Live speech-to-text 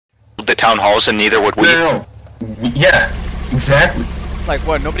the town halls, and neither would we. No. Yeah, exactly. Like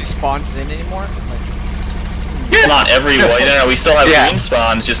what? Nobody spawns in anymore? Yeah. Not every war. No, we still have green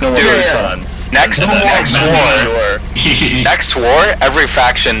spawns, just no more blue spawns. Next war, every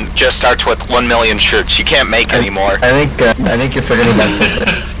faction just starts with 1 million shirts. You can't make anymore. I think you're forgetting about something.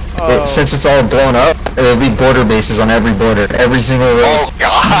 Since it's all blown up, it'll be border bases on every border, every single road. Oh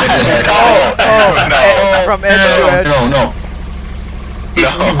god! No! From edge to edge. No. If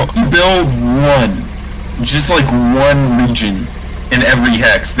you build one, just like one region in every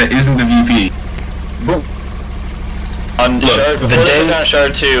hex that isn't the VP. Boom. Before they took on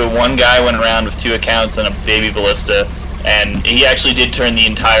Shard 2, one guy went around with 2 accounts and a baby ballista, and he actually did turn the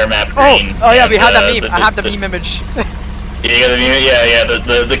entire map green. Oh yeah, we had that meme. I have the meme image.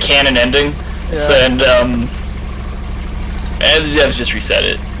 The canon ending. Yeah. So, and devs just reset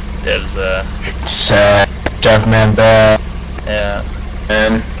it. Devs sad. Devman bad. Yeah.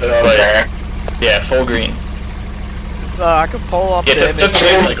 And yeah, full green. I could pull up the image. Took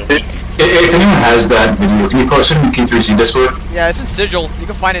like a week. If anyone has that video, can you post it in the T3C Discord? Yeah, it's in Sigil. You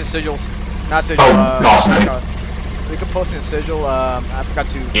can find it in Sigil. Not Sigil. Awesome. We can post it in Sigil. I forgot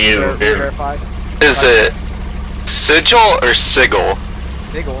to verify. Is it Sigil or Sigil?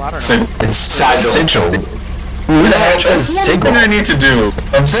 Sigil, I don't know. It's Sigil. Who the hell says Sigil? What do I need to do?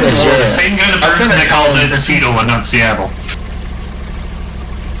 I'm saying the same kind of person that calls it Seattle and not Seattle.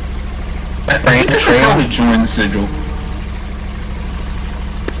 I think I should probably join Sigil.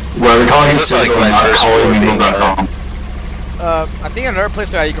 Well, they're calling it Sigil and not calling I think another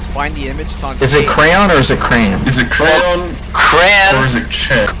place where you can find the image is on. Is it Crayon or is it Crayon? Is it Crayon? Crayon. Or is it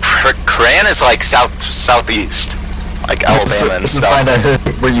Chet? Crayon is like southeast, like Alabama and stuff. Find out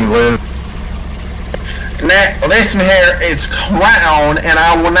where you live. Now, listen here, it's Crayon, and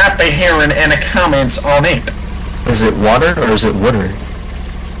I will not be hearing any comments on it. Is it water or is it water?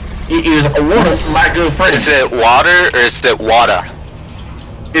 It is water, my good friend. Is it water or is it water?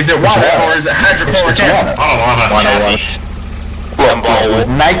 Is it water or is it hydrochloric acid? Water.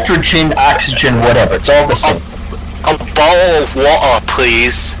 Nitrogen, oxygen, whatever. It's all the same. A bowl of water,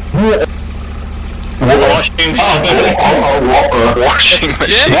 please. Washing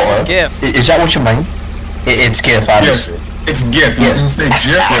machine. GIF. Is that what you mean? It's GIF, obviously. Yes, it's GIF. You didn't say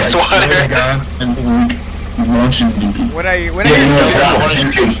GIF. I swear to God. And launching Dinky. When I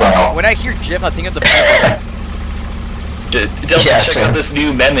hear GIF, I think of the check out this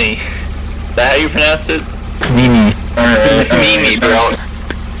new meme. Is that how you pronounce it? Mimi. Alright. Mimi, bro.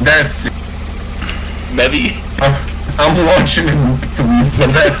 That's it. Maybe. I'm launching in 3, so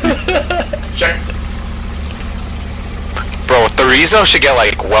that's it. Check. Bro, Thorizo should get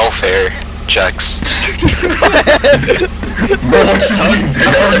like welfare checks.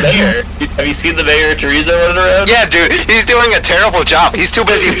 Have you seen the mayor Teresa running around? Yeah, dude, he's doing a terrible job. He's too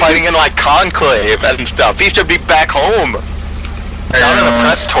busy fighting in like Conclave and stuff. He should be back home. Down in the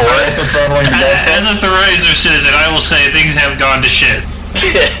press tour. As a Thorizo citizen, I will say things have gone to shit.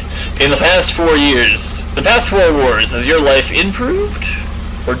 In the past 4 years, the past 4 wars, has your life improved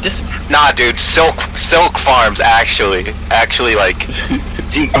or disimproved? Nah, dude, Silk Farms actually like.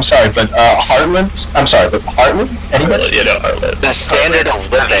 I'm sorry, but Heartlands? I'm sorry, but Heartlands? Anybody? You know, Heartlands. The standard of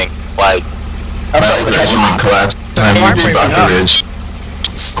living, like. I'm sorry, but collapsed. I'm moving back the ridge.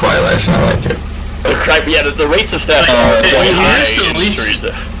 It's quiet life, and I like it. The rates of theft are really high in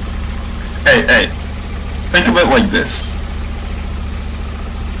Teresa. Hey, think of it like this.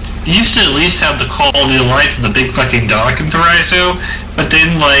 You used to at least have the quality of life of the big fucking dock in Thorizo, but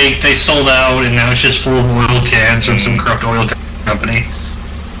then, like, they sold out and now it's just full of oil cans from some corrupt oil company.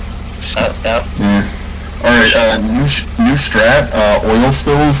 Yeah. Alright, new strat, oil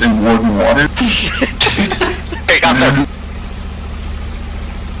spills in Warden water. Hey, got them.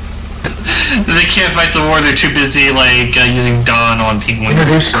 They can't fight the war, they're too busy, like, using Dawn on people.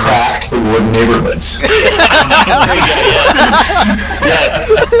 Introduce crack to the Warden neighborhoods.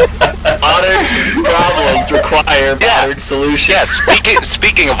 Yes. Modern problems require modern solutions. Yeah,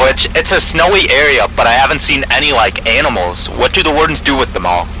 speaking of which, it's a snowy area, but I haven't seen any, like, animals. What do the wardens do with them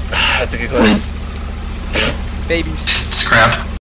all? That's a good question. Babies. Scrap.